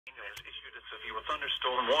Has issued a severe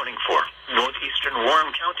thunderstorm warning for northeastern Warren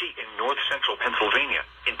County in north-central Pennsylvania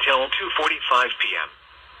until 2:45 p.m.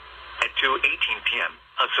 At 2:18 p.m.,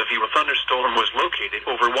 a severe thunderstorm was located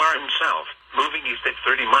over Warren South, moving east at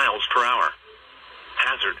 30 miles per hour.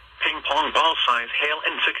 Hazard, ping-pong ball-size hail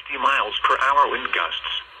and 60 miles per hour wind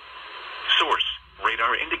gusts. Source,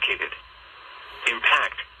 radar indicated.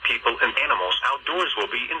 Impact, people and animals outdoors will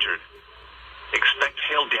be injured. Expect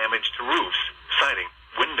hail damage to roofs, siding,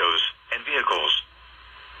 windows, and vehicles.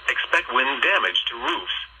 Expect wind damage to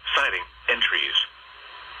roofs, siding, and trees.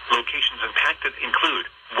 Locations impacted include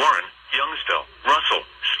Warren, Youngsville, Russell,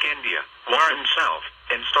 Scandia, Warren South,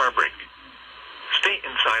 and Starbreak. Stay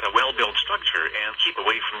inside a well-built structure and keep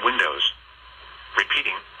away from windows.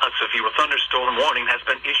 Repeating, a severe thunderstorm warning has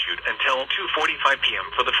been issued until 2:45 p.m.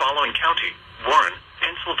 for the following county: Warren,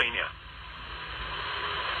 Pennsylvania,